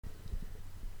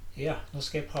Ja, nå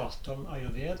skal jeg prate om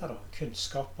Ayurveda da.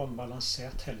 Kunnskap om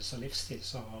balansert helse og livsstil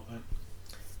som har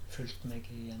fulgt meg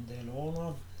i en del år nå.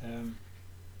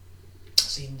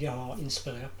 Så India har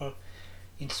inspirert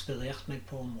meg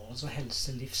på områder som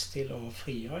helse, livsstil og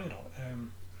frigjøring da.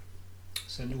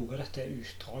 Så noe av dette er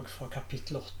utdrag fra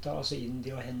kapittel 8, altså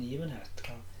India og hengivenhet.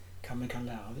 Hva vi kan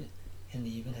lære av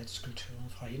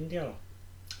hengivenhetskulturen fra India da,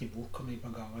 i boken om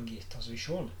Bhagavad Gita's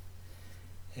visjon.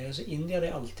 Så India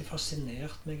har alltid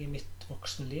fascinert meg i mitt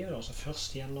voksne liv, altså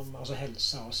først gjennom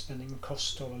helse, avspenning,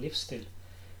 kosthold og livsstil.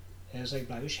 Så jeg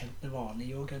ble jo kjent med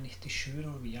vanlig yoga i 97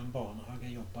 da, via en barnehage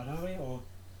jeg jobbet der i, og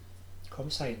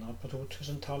kom senere på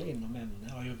 2000-tallet innom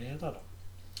emnet Ayurveda da.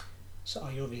 Så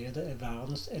Ayurveda er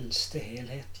verdens eldste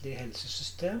helhetlige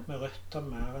helsesystem med røtter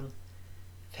mer enn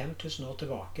 5000 år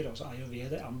tilbake da. Så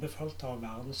Ayurveda er anbefalt av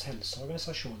verdens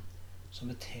helseorganisasjon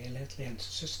som et helhetlig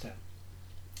helsesystem.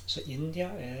 Så India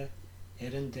er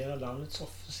en del av landets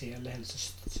offisielle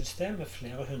helsesystem med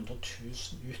flere 100 000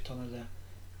 utdannede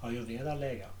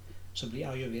Ayurveda-leger. Så blir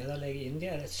Ayurveda-lege i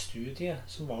India et studie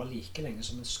som varer like lenge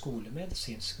som en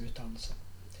skolemedisinsk utdannelse.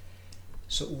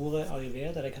 Så ordet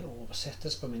Ayurveda det kan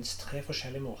oversettes på minst 3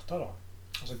 forskjellige måter da.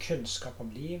 Altså kunnskap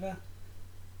om livet,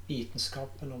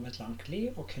 vitenskapen om et langt liv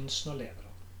og kunsten å leve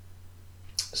da.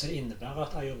 Så det innebærer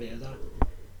at Ayurveda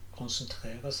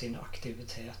konsentrerer sine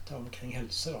aktiviteter omkring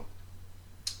helse da.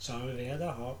 Så Ayurveda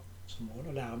har som mål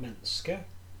å lære mennesket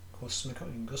hvordan vi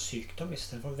kan unngå sykdom i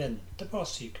stedet for å vente på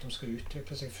at sykdom skal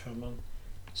utvikle seg før man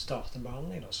starter en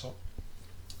behandling da. Så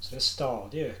det er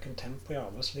stadig økende tempo i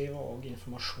arbeidslivet, og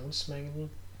informasjonsmengden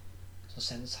som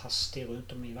sendes hastig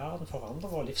rundt om i verden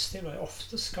forandrer vår livsstil og er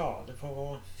ofte skade for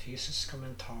vår fysiske,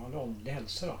 mentale og åndelige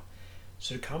helse da.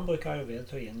 Så du kan bruke Ayurveda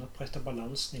til å gjenopprette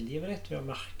balansen i livet ditt ved å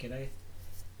merke deg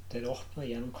det du oppnår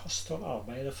gjennom kosthold,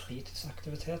 arbeid og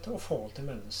fritidsaktiviteter og forhold til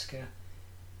mennesket,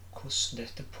 hvordan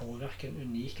dette påvirker den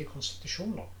unike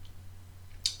konstitusjonen.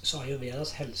 Så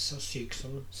Ayurvedas helse- og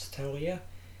sykdomsteorier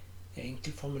er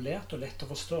enkelt formulert og lett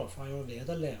å forstå, for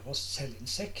Ayurveda lærer oss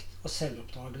selvinnsikt og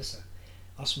selvoppdragelse.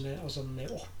 Vi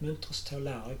oppmuntres til å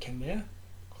lære hvem vi er,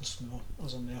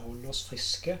 hvordan vi holder oss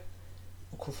friske,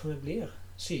 og hvorfor vi blir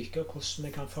syke, og hvordan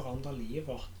vi kan forandre livet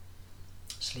vårt,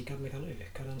 slik at vi kan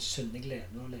øke den sunne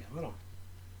gleden å leve da.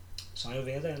 Så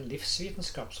Ayurveda er en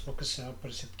livsvitenskap som fokuserer på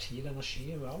det subtile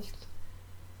energiet ved alt.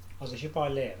 Altså ikke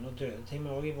bare levende og døde ting,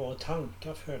 men også i våre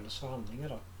tanker, følelser og handlinger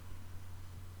da.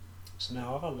 Så vi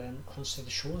har alle en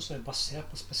konstitusjon som er basert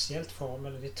på spesielt forhold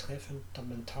mellom de 3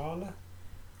 fundamentale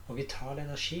og vitale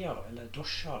energier da, eller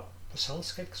dosha da. På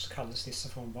sanskrit så kalles disse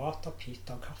for vata,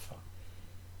 pita og kapha.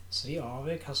 Så de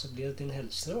avgjør hva som blir din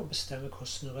helse og bestemmer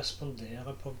hvordan du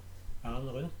responderer på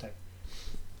verden rundt deg.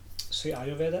 Så i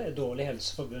Ayurveda er dårlig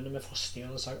helse forbundet med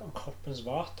forstyrrelse av kroppens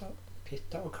vata,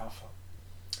 pitta og kapha.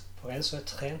 For en som er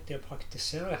trent i å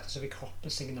praktisere dette, så vil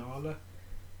kroppens signaler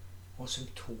og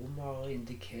symptomer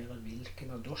indikere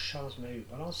hvilken av doshaene som er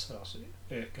ubalanse. Altså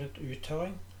økende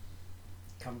uttørring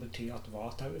kan bety at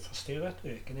vata er forstyrret,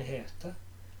 økende hete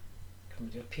kan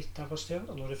bety at pitta er forstyrret,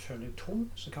 og når du føler deg tom,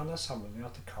 så kan det samme med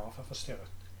at kapha er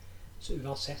forstyrret. Så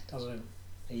uansett,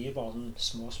 det gir bare den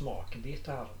små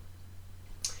smakebiter her.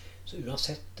 Så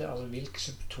uansett hvilke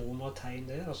symptomer og tegn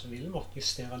det er, så vil du måtte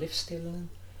justere livsstilen din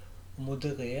og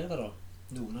moderere da,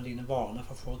 noen av dine vaner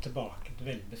for å få tilbake til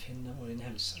velbefinnende og din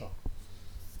helse da.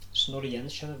 Så når du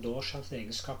gjenkjenner doshaens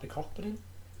egenskap i kroppen din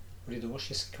og de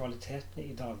doshiske kvalitetene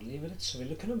i dagliglivet ditt, så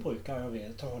vil du kunne bruke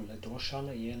Ayurveda til å holde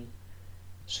doshaene i en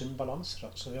sunn balanse da.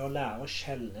 Så ved å lære å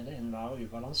skjelne det enhver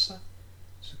ubalanse,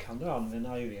 så kan du anvende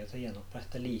Ayurveda til å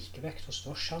gjenopprette likevekt hos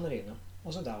doshaene dine,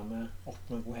 og så dermed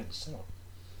oppnå god helse da.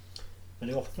 Men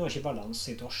du oppnår ikke balanse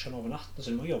i doshaen over natten, så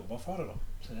du må jobbe for det da.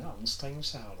 Så det er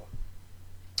anstrengelse her da.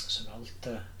 Så alt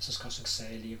som skal ha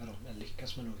suksess i livet da, eller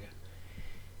lykkes med noe.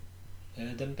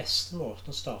 Den beste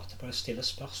måten å starte på er å stille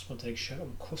spørsmål til deg selv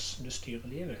om hvordan du styrer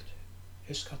livet ditt.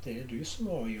 Husk at det er du som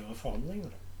må gjøre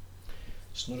forandringer da.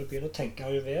 Så når du begynner å tenke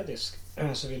ayurvedisk,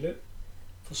 så vil du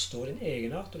forstå din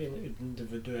egenart og dine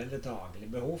individuelle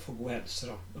daglige behov for god helse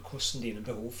da, og hvordan dine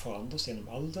behov forandres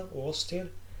gjennom alder, årstid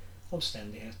og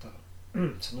omstendigheter da.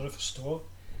 Så når du forstår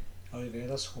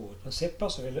Ayurvedas hovedprinsipper,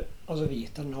 så vil du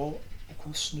vite når og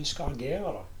hvordan du skal agere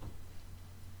da.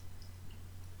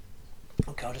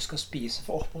 Og hva du skal spise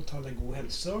for å oppretholde god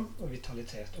helse og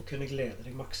vitalitet, og kunne glede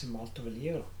deg maksimalt over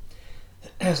livet da.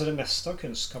 Så det meste av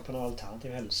kunnskapen av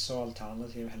alternativ helse og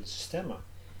alternative helsesystemer,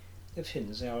 det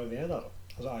finnes i Ayurveda da.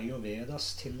 Altså Ayurvedas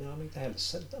tilnærming til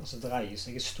helse, dreier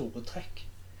seg i store trekk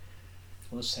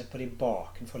når du ser på de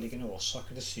bakenforliggende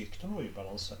årsaker til sykdom og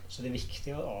ubalanse. Så det er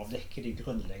viktig å avdekke de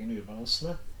grunnleggende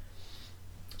ubalansene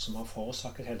som har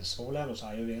forårsaket helseproblemer. Så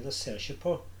Ayurveda ser ikke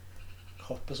på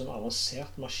kroppen som en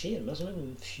avansert maskin, men som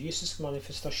en fysisk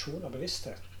manifestasjon av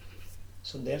bevissthet.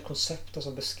 Så en del konsepter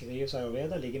som beskrives av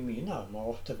Ayurveda ligger mye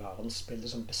nærmere opp til verdensbildet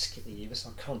som beskrives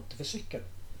av kvantefysikken,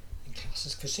 en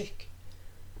klassisk fysikk.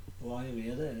 Og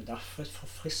Ayurveda er derfor et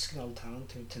forfriskende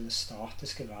alternativ til det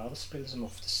statiske verdensbildet som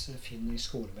oftest finner i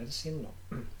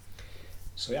skolemedisinen.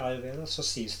 Så i Ayurveda så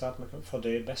sies det at man kan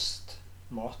fordøye best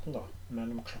maten da,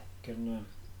 mellom klokken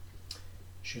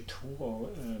 22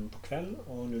 på kveld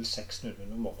og 06:00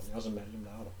 om morgenen, altså mellom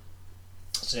der da.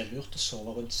 Så det er lurt å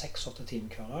sove rundt 6-8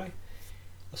 timer hver dag,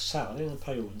 og særlig i den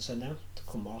perioden som er nevnt,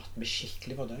 hvor maten blir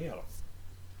skikkelig fordøyet da.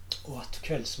 Og at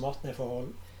kveldsmaten er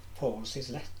forholdsvis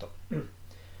lett da.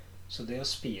 Så det å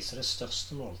spise det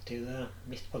største måltidet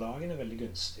midt på dagen er veldig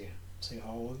gunstig. Så jeg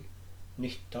har også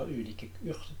nytte av ulike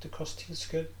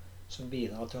urtekosttilskudd som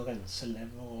bidrar til å rense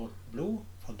lever og blod,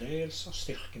 fordøyelse og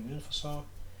styrke immunforsvar,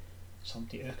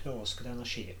 samt i økt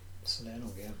overskuddenergi. Så det er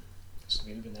noe som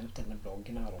vil bli nevnt i denne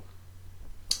bloggen her da.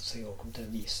 Så jeg også kommer til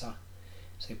å vise,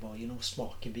 så jeg bare gir noen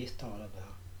smakebiter av denne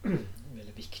her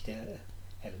veldig viktige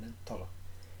elementer da.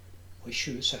 Og i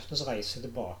 2017 så reiser jeg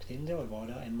tilbake til India, og jeg var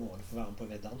der en måned for å være med på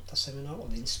Vedanta-seminar, og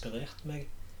det inspirerte meg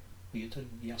mye til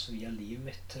via livet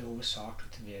mitt til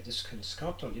hovedsakelig til vedisk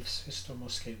kunnskap og livsvisdom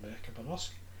og skrive bøker på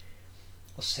norsk.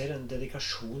 Og se den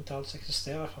dedikasjonen til alt som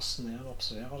eksisterer er fascinerende å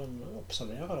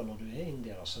observere det når du er i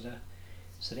India. Så det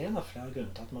er en av flere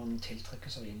grunner til at man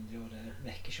tiltrekkes av India, og det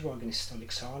vekker ikke bare gnist og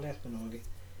lykksalighet,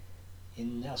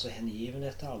 men også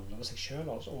hengivenhet til alle over seg selv,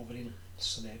 altså over din.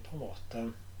 Så det er på en måte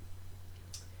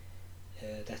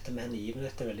dette med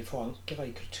hengivenhet er veldig forankret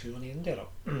i kulturen i India da.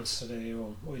 Så det er jo,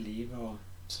 og i livet, og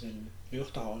så det er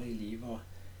lurt å ha det i livet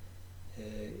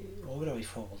og da, i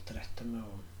forhold til dette med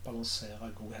å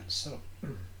balansere god helse da.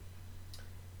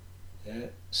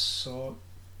 Så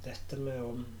dette med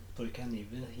å bruke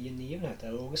hengivenhet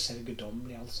er også å se det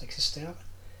guddommelige i alt som eksisterer.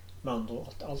 Med andre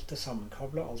ord at alt er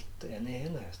sammenkoblet, alt er en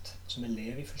enhet, så vi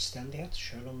lever i fullstendighet,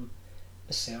 selv om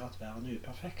vi ser at verden er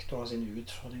uperfekt og har sine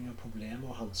utfordringer, problemer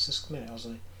og hanses med,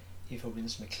 altså i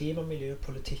forbindelse med klima, miljø,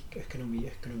 politikk, økonomi,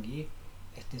 økologi,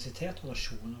 etnisitet og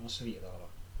nasjoner og så videre.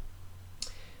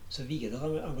 Så videre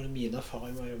angående mine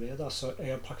erfaringer med Ayurveda, så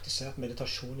jeg har praktisert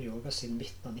meditasjon og yoga siden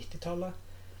midten av 90-tallet.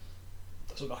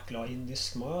 Så vært glad i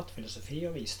indisk mat, filosofi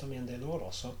og visdom i en del år da,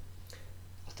 så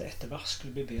at det etter hvert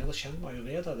skulle bli bedre kjent med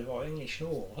Ayurveda, det var egentlig ikke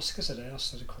noe overraskelse det,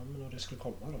 altså det kom når det skulle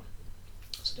komme da.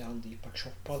 Så det er han Deepak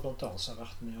Chopra blant annet som har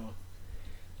vært med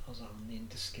altså den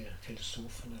indiske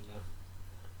filosofen eller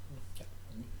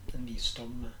en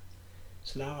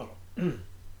visdomslærer da.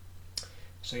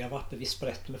 Så jeg har vært bevisst på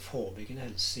dette med forebyggende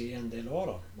helse i en del år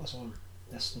da, altså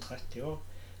nesten 30 år,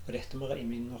 og dette med i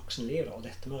min voksenliv da, og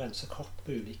dette med å rense kropp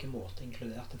på ulike måter,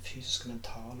 inkludert den fysiske,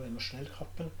 mentale og emosjonelle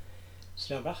kroppen. Så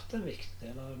det har vært en viktig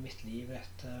del av mitt liv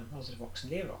etter altså det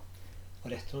voksenlivet da. Og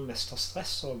dette med å mestre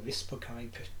stress og bevisst på hva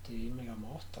jeg putter i meg av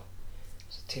mat da.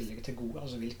 Så tillegg til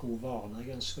hvilke gode vaner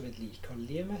jeg ønsker å vedlikeholde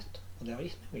livet mitt, og det har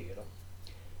gitt meg mye da.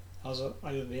 Altså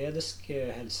ayurvedisk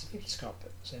helsevitenskap,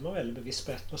 så er man veldig bevisst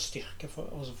på dette med å styrke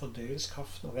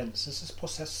fordøyelseskraften og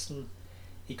renselsesprosessen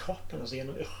i kroppen, altså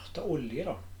gjennom urter og olje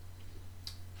da.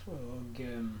 Og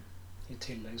i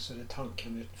tillegg så er det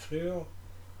tannkrem uten fluor,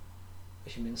 og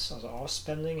ikke minst altså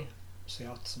avspenning, så jeg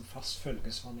har hatt som fast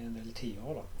følgesvann i en del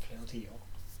tiår da, flere tiår.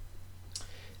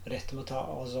 Og dette med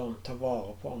å ta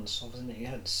vare på ansvar for sin egen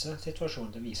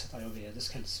helsesituasjon, det viser at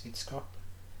ayurvedisk helsevitenskap,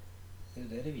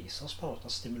 det viser oss på en måte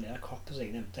å stimulere kroppen, så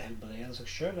jeg nevnte helbrede seg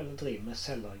selv, eller drive med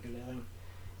selvregulering.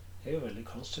 Det er jo veldig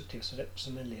konstruktivt,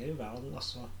 så vi lever i verden,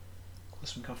 altså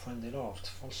hvordan vi kan få en del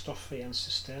avfallsstoffer i en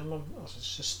systemet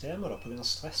da, på grunn av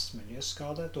stress,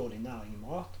 miljøskade, dårlig næring i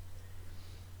mat,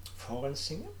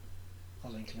 forurensning,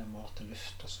 altså egentlig mat til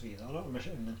luft og så videre, og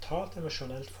mentalt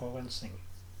emosjonelt forurensning,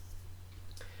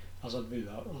 altså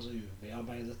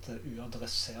ubearbeidete,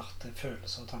 uadresserte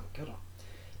følelser og tanker da.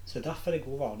 Så det er derfor det er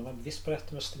god vane å være bevisst på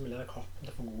dette med å stimulere kroppen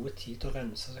til å få gode tid til å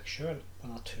rense seg selv på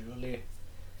naturlig,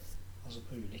 altså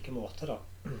på ulike måter da.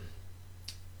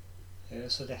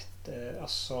 Så dette,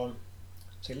 så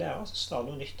jeg lærer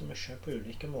stadig noe nytt om meg selv på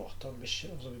ulike måter, og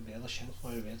blir bedre kjent med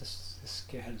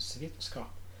ayurvedisk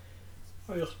helsevitenskap.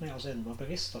 Har gjort meg enda mer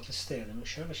bevisst til stede i meg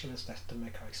selv, ikke minst dette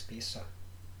med hva jeg spiser.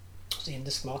 Så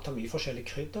indisk mat har mye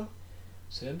forskjellige krydder,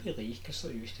 så det er en berikelse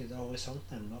å utvide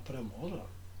horisonten enda på det området da.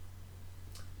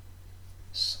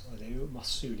 Så det er jo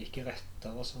masse ulike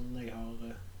retter og sånn jeg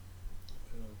har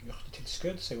gjort det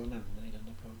tilskudd, så jeg vil nevne i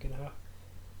denne bloggen her,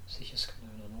 så jeg ikke skal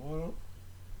nevne nå da.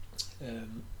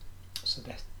 Så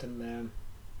dette med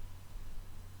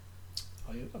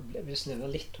jeg vil nevne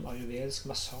litt om ayurvedisk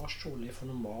massasjeolje for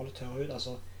normale tørre hud,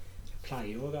 altså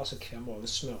pleier også, altså hver morgen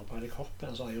smøre på hele kroppen,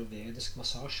 altså ayurvedisk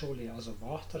massasjeolje, altså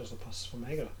vata, som passer for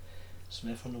meg da,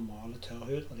 som for normale tørr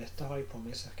hud, og dette har jeg på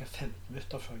meg ca. 15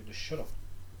 minutter før jeg dusjer da.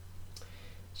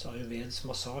 Så ayurvedisk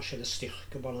massasje, det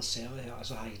styrker og balanserer her,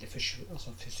 altså hele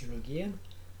fysiologien,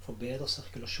 forbedrer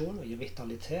sirkulasjon og gir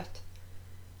vitalitet,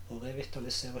 og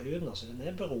revitaliserer huden, altså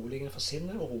den beroligende for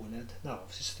sinnet og roer ned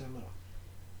nervesystemet da.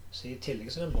 Så i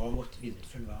tillegg så er den bra mot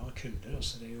vindfull vær og kulde da,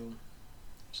 så det jo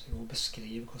så jeg må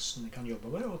beskrive hvordan jeg kan jobbe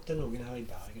med, og at det noen her i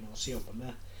Bergen også jobber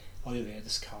med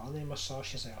ayurvedisk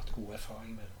kraniemassasje, så jeg har hatt gode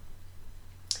erfaringer med det.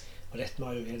 Og dette med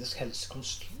ayurvedisk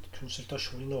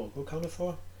helsekonsultasjon i Norge kan du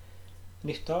få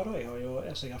nytte av det. Jeg har jo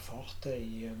erfart det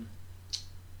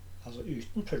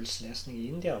uten pulslesning i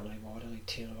India når jeg var der i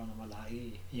Tiruvannamalai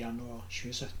i januar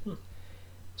 2017.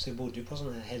 Så jeg bodde jo på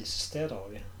sånne helsesteder,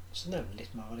 og så nevner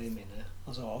litt mer av det i mine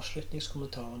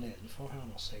avslutningskommentarer nedenfor her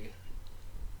nå, så jeg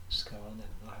skal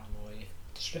nevne her nå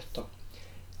til slutt da.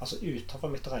 Uttatt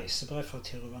av mitt reisebrev fra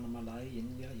Tiruvannamalai i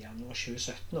India i januar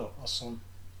 2017 da,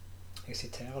 jeg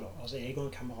siterer da, jeg og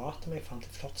en kamerat av meg fant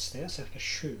et flott sted, ca.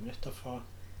 7 minutter fra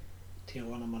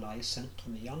Tiruvannamalai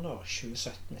sentrum i januar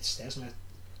 2017, et sted som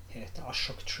heter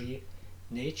Ashok Tree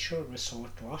Nature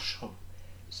Resort og Ashram.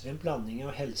 Så det en blanding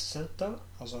av helsesenter,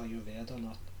 Ayurveda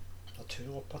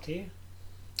naturopati,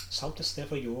 samt et sted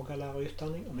for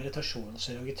yogalærerutdanning og meditasjon,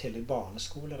 så det i tillegg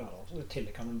barneskole der, og i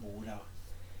tillegg kan man bo der.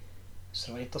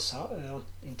 Så det var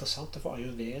interessant å få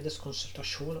ayurvedisk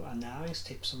konsultasjon og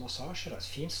ernæringstips og massasje. Det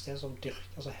et fint sted som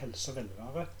dyrker helse og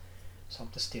velvære,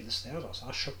 samt et stille sted. Så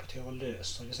Ashok betyr å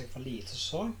løsrive seg fra lite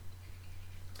sorg.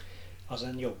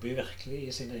 En jobber jo virkelig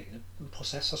i sine egne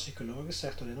prosesser psykologisk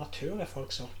sett, og det naturlig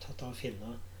folk som opptatt av å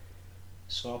finne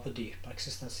svar på dype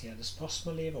eksistensielle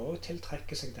spørsmål i livet, og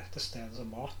tiltrekke seg dette stedet. Så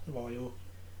maten var jo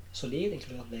solid,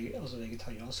 inkludert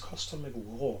vegetariansk kosthold med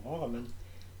gode råvarer, men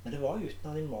det var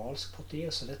uten animalsk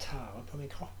protein, så det tæret på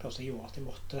min kropp, så jeg gjorde at jeg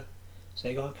måtte, så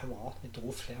jeg og en kamerat, vi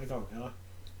dro flere ganger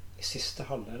i siste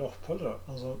halvdel oppholdet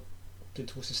da, de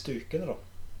 2 siste ukene da,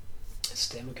 et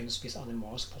sted man kunne spise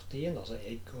animalsk protein,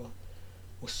 egg og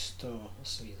ost og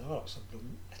så videre, et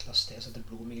eller annet sted som heter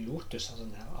Blooming Lotus,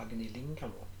 nær Agni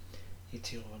Lingam i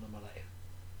Tiruvannamalai.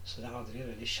 Så der hadde de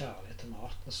veldig kjærlighet til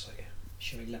maten, så jeg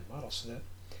ikke vil glemme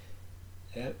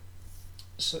det.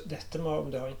 Så dette med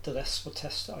om du har interesse for å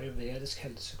teste ayurvedisk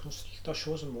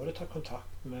helsekonsultasjon, så må du ta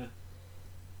kontakt med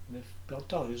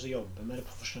blant annet som jobber med det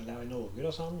profesjonelle her i Norge,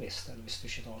 eller hvis du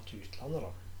ikke drar til utlandet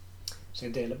da. Så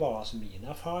jeg deler bare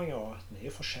mine erfaringer, og at vi er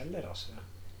jo forskjellige da,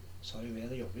 så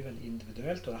Ayurveda jobber veldig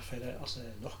individuelt, og derfor er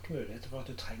det nok muligheter for at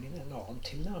du trenger en annen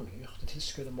tilnærming,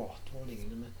 urtetilskudd og matvarer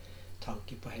lignende med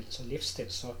tanke på helse og livsstil.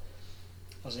 Så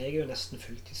jeg er jo nesten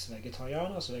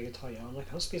fulltidsvegetarianer, så vegetarianere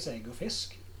kan spise egg og fisk,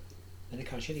 men det er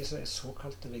kanskje de som er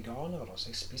såkalte veganere da, så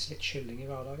jeg spiser litt kylling i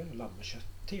hverdagen og lammekjøtt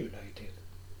til julehøytid.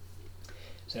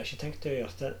 Så jeg har ikke tenkt å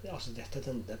gjøre dette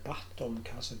til en debatt om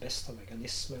hva som er best av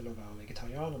veganisme eller å være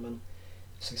vegetarianer, men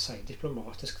så jeg sier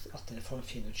diplomatisk at det får en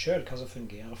finne ut selv hva som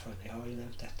fungerer for en. Jeg har jo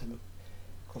nevnt dette med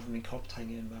hvorfor min kropp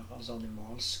trenger mer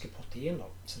animalske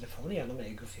proteiner, så det får en gjennom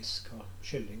egg og fisk og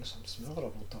kylling og samt smør da,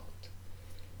 blant annet.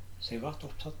 Så jeg har vært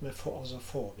opptatt med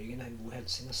forebyggende en god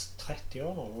helse i nesten 30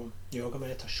 år nå, og yoga,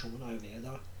 meditasjon,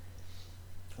 ayurveda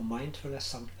og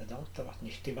mindfulness samt vedanta har vært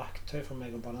nyttig verktøy for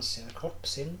meg å balansere kropp,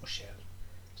 sinn og sjel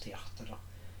til hjertet da.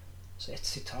 Så et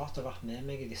sitat har vært med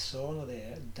meg i disse årene, og det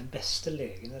er: den beste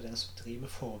legen er den som driver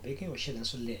med forebygging, og ikke den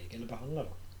som leger eller behandler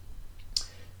da.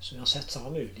 Så uansett så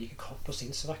har vi ulike kropp- og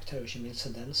sinnsverktøy, og ikke minst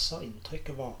tendenser, inntrykk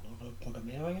og vaner og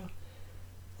programmeringer,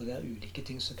 og det er ulike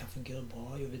ting som kan fungere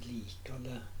bra i å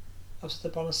vedlikeholde det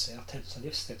er balansert helse og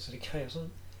livsstil. Så det krever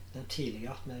den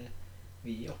tidligere at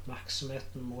vi gir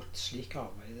oppmerksomheten mot slikt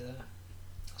arbeid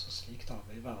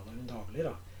i hverdagen daglig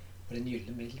da, og den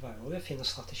gylne middelvei, og ved å finne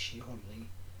strategi og holdning.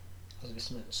 Hvis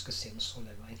vi ønsker sinnsro,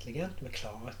 leve intelligent, med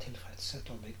klarhet,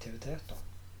 tilfredshet og objektivitet da.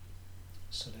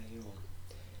 Så det er jo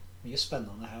mye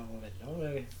spennende her å velge, og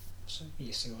det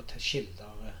viser jo til kilder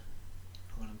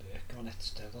og bøker og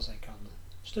nettsteder som jeg kan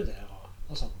studere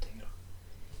og sånne ting da.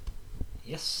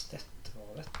 Yes, dette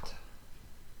var det.